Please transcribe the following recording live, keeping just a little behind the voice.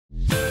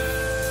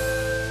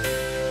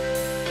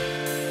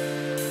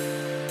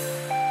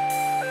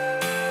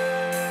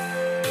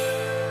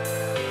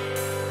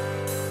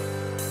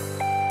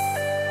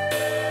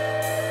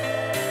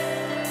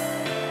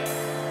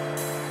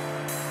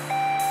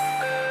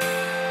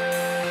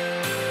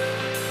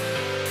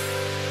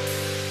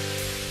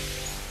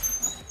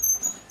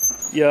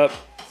Yep.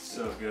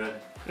 So good.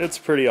 It's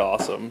pretty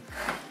awesome.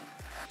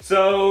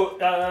 So,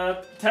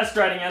 test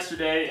riding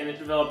yesterday, and it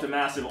developed a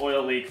massive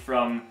oil leak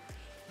from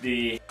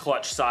the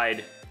clutch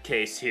side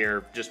case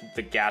here. Just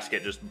the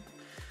gasket just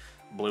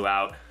blew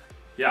out.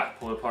 Yeah,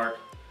 pull it apart.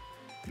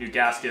 New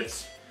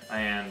gaskets,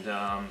 and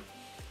go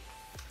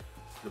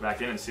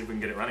back in and see if we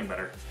can get it running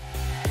better.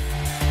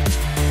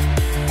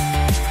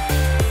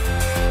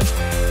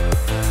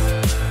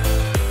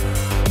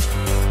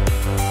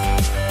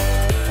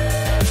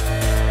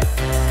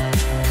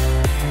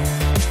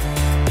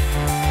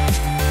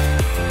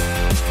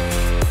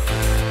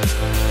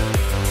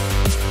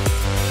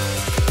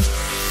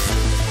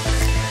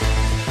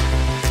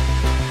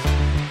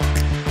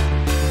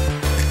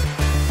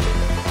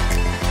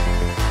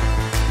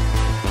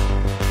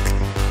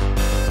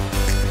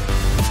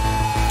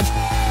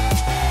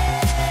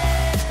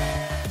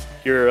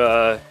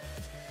 Your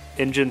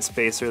engine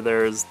spacer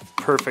there is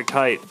perfect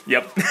height.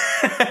 Yep.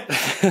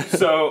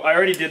 So I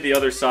already did the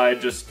other side,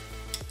 just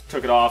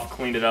took it off,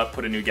 cleaned it up,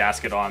 put a new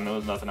gasket on. There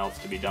was nothing else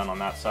to be done on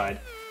that side.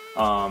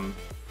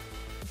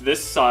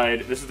 This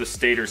side, this is the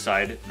stator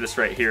side. This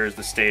right here is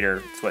the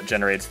stator. It's what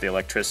generates the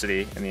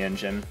electricity in the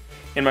engine.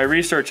 In my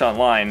research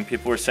online,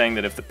 people were saying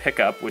that if the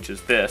pickup, which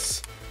is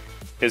this,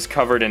 is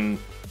covered in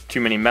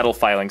too many metal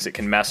filings, it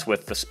can mess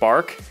with the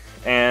spark.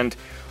 And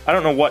I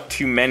don't know what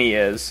too many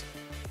is,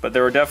 but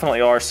there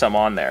definitely are some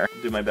on there.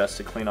 I'll do my best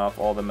to clean off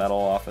all the metal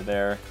off of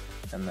there,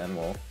 and then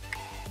we'll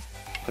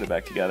put it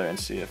back together and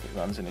see if it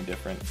runs any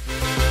different.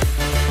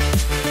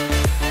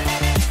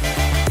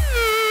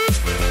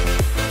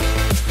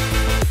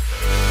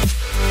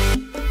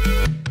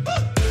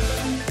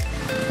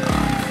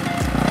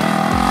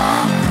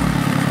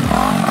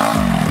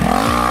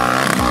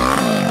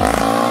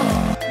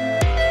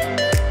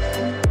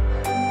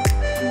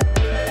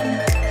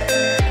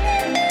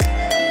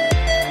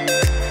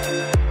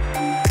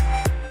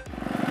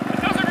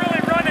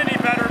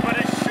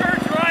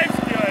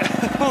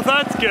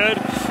 Good.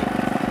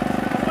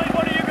 Let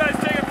one of you guys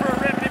take it for a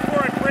rip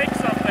before I break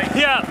something.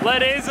 Yeah,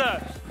 let Asa.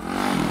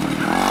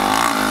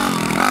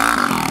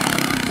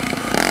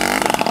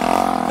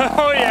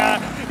 Oh yeah,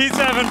 he's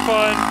having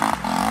fun.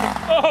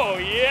 Oh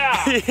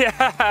yeah.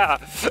 Yeah.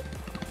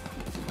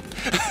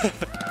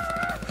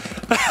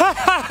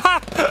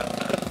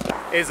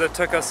 Asa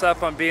took us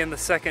up on being the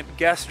second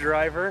guest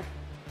driver.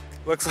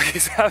 Looks like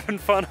he's having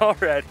fun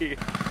already.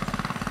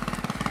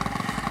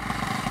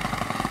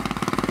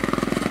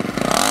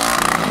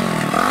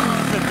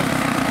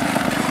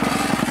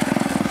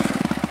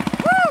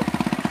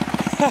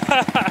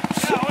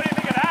 Yeah, what do you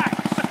think of that?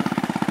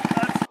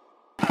 That's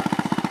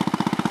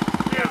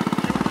dude, you're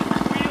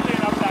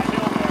wheeling up that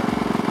hill there.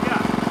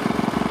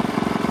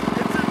 Yeah.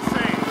 It's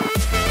insane.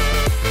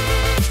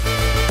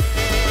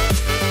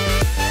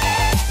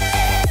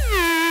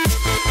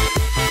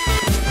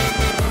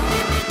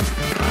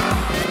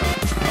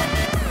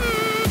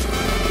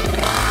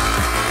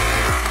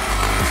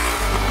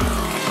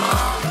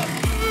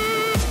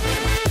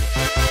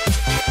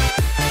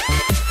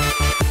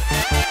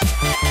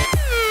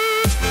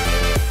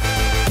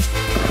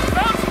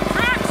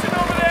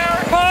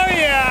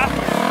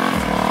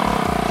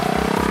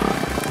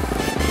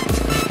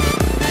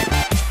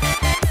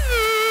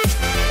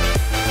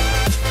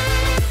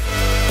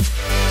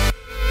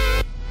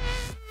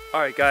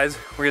 Alright guys,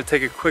 we're going to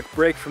take a quick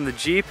break from the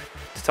Jeep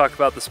to talk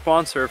about the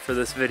sponsor for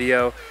this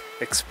video,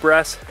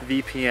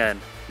 ExpressVPN.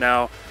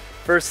 Now,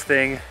 first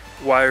thing,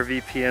 why are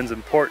VPNs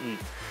important?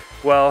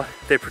 Well,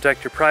 they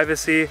protect your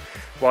privacy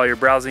while you're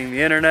browsing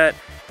the internet,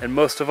 and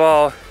most of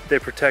all, they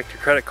protect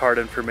your credit card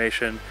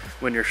information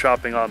when you're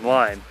shopping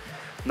online.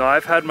 Now,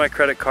 I've had my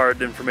credit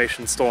card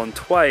information stolen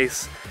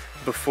twice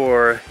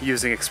before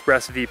using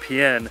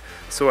ExpressVPN,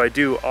 so I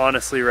do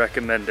honestly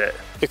recommend it.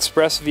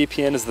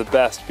 ExpressVPN is the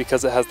best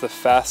because it has the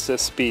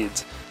fastest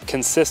speeds,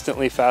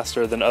 consistently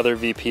faster than other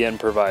VPN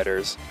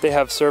providers. They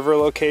have server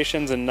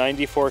locations in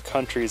 94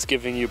 countries,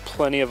 giving you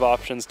plenty of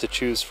options to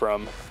choose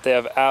from. They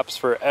have apps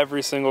for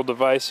every single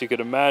device you could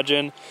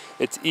imagine.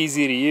 It's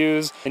easy to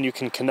use, and you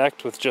can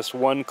connect with just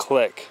one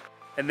click.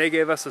 And they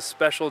gave us a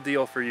special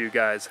deal for you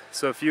guys.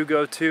 So if you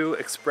go to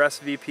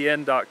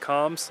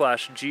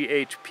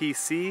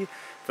expressvpn.com/GHPC,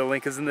 the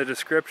link is in the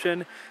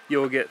description,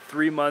 you'll get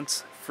 3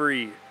 months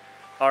free.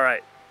 All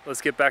right,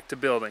 let's get back to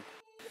building.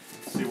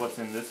 Let's see what's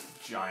in this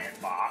giant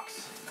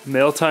box.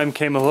 Mail time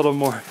came a little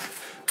more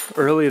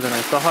early than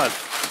I thought.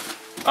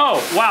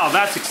 Oh, wow,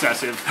 that's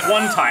excessive.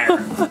 One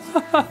tire.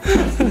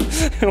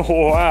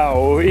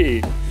 Wow,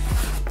 we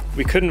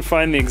couldn't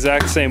find the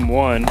exact same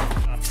one.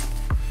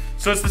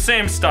 So it's the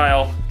same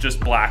style, just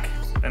black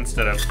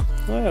instead of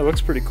Oh, it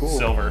looks pretty cool.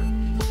 silver.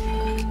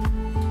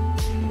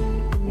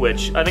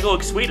 Which I think will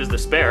look sweet as the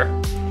spare.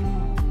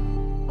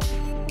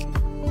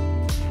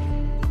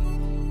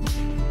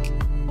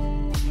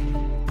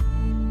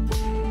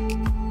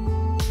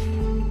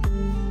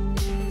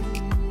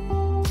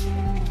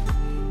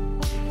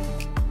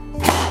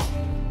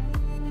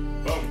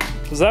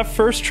 Was that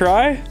first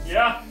try?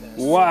 Yeah.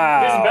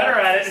 Wow. He's better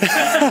at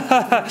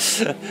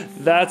it.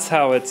 That's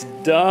how it's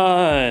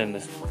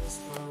done.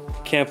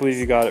 Can't believe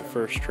you got it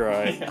first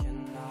try. Yeah.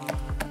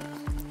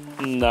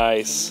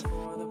 Nice.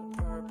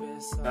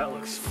 That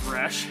looks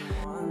fresh.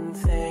 One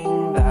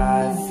thing,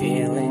 that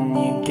feeling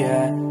you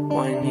get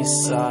when you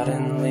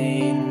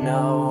suddenly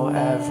know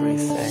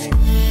everything.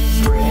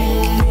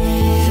 Bring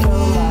me to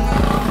life.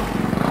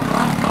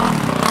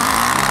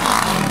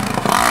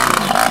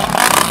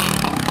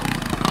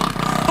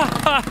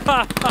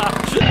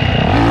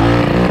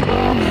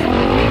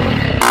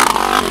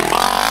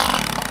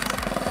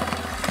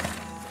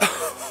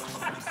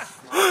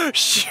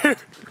 Shoot.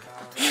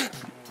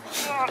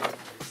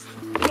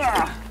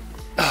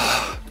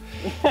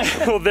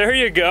 Well, there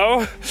you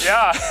go.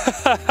 Yeah.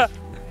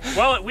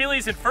 Well, it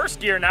wheelies in first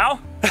gear now.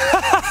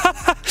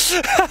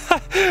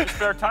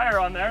 Spare tire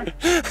on there.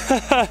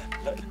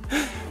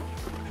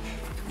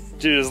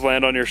 Did you just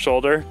land on your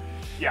shoulder?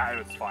 Yeah,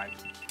 it was fine.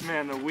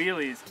 Man, the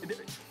wheelies.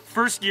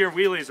 First gear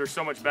wheelies are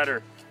so much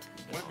better.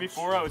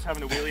 Before I was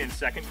having a wheelie in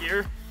second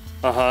gear,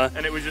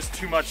 and it was just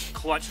too much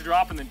clutch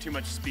drop and then too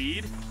much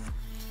speed.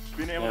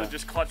 Being able to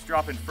just clutch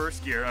drop in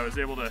first gear, I was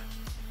able to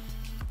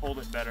hold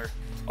it better.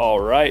 All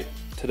right,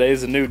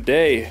 today's a new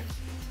day.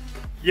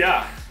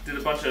 Yeah, did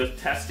a bunch of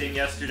testing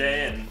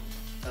yesterday and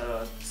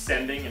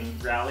sending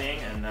and rallying,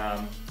 and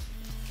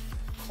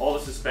all the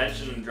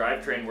suspension and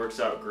drivetrain works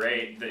out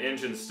great. The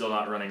engine's still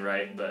not running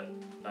right, but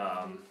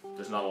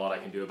there's not a lot I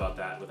can do about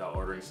that without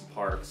ordering some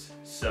parts.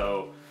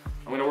 So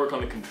I'm gonna work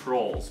on the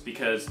controls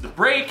because the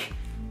brake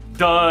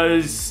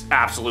does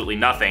absolutely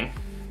nothing.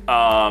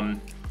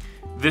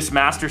 This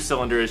master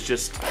cylinder is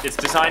just, it's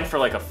designed for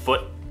like a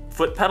foot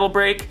pedal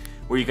brake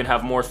where you can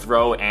have more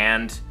throw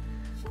and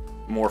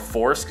more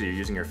force because you're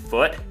using your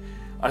foot.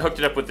 I hooked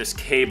it up with this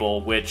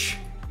cable, which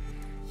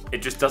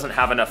it just doesn't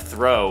have enough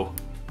throw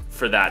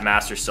for that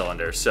master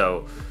cylinder.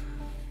 So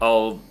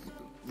I'll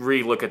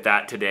re-look at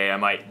that today. I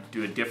might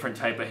do a different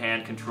type of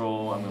hand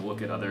control. I'm gonna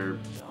look at other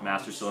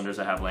master cylinders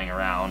I have laying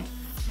around.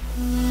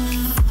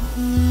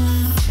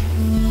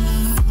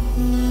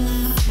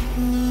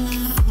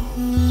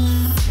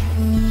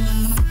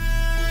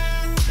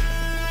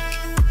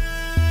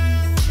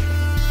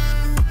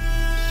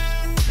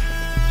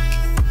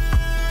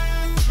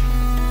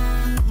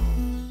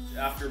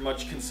 After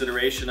much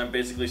consideration, I'm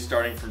basically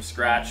starting from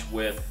scratch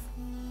with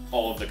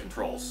all of the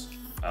controls.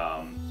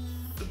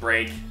 The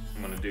brake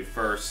I'm gonna do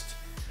first,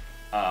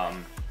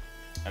 and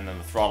then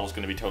the throttle is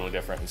gonna be totally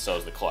different, and so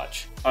is the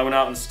clutch. I went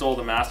out and stole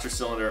the master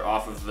cylinder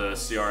off of the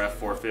CRF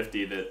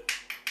 450 that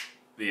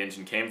the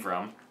engine came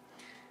from,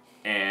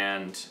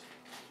 and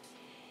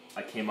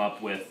I came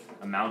up with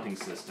a mounting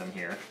system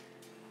here.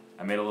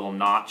 I made a little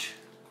notch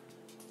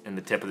in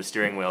the tip of the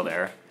steering wheel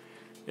there.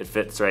 It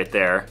fits right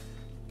there.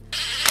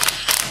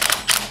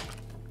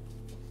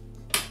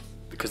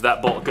 Because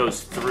that bolt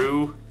goes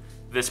through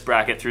this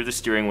bracket, through the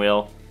steering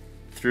wheel,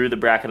 through the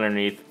bracket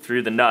underneath,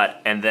 through the nut,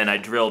 and then I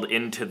drilled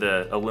into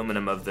the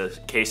aluminum of the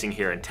casing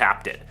here and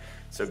tapped it.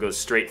 So it goes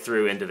straight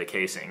through into the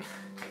casing.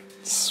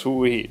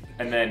 Sweet.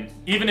 And then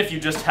even if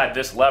you just had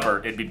this lever,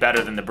 it'd be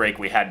better than the brake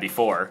we had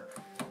before.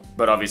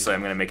 But obviously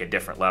I'm gonna make a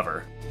different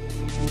lever.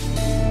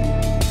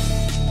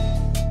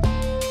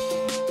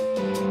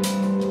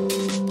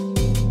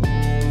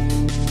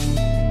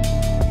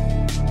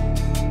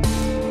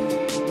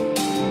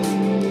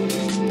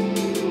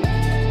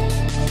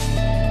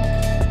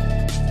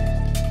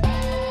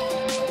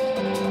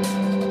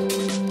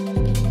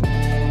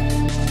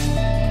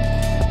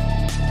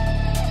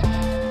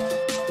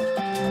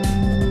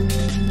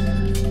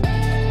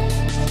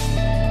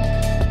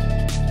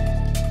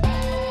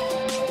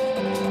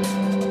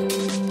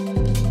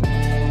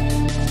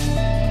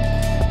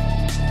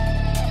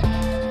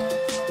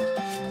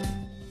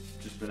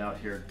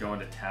 Here going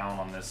to town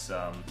on this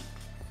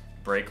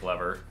brake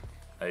lever.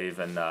 I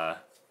even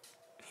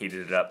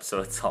heated it up so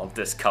it's all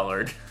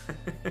discolored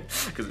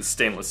because it's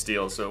stainless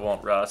steel, so it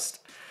won't rust.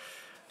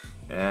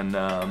 And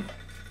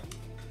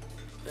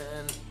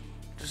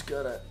just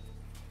gotta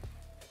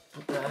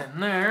put that in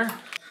there.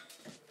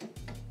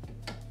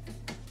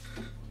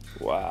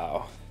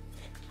 Wow,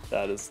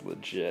 that is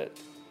legit.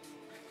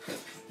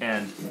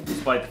 And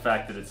despite the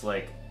fact that it's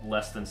like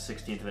less than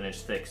 1/16 of an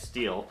inch thick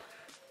steel,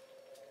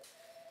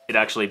 it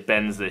actually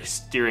bends the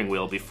steering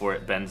wheel before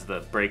it bends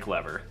the brake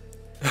lever.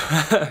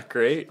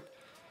 Great.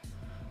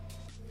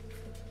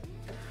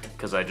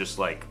 Because I just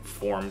like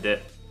formed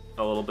it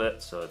a little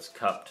bit so it's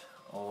cupped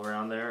all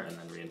around there and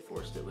then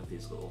reinforced it with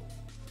these little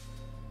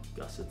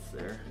gussets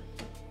there.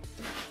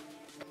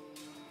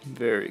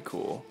 Very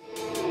cool.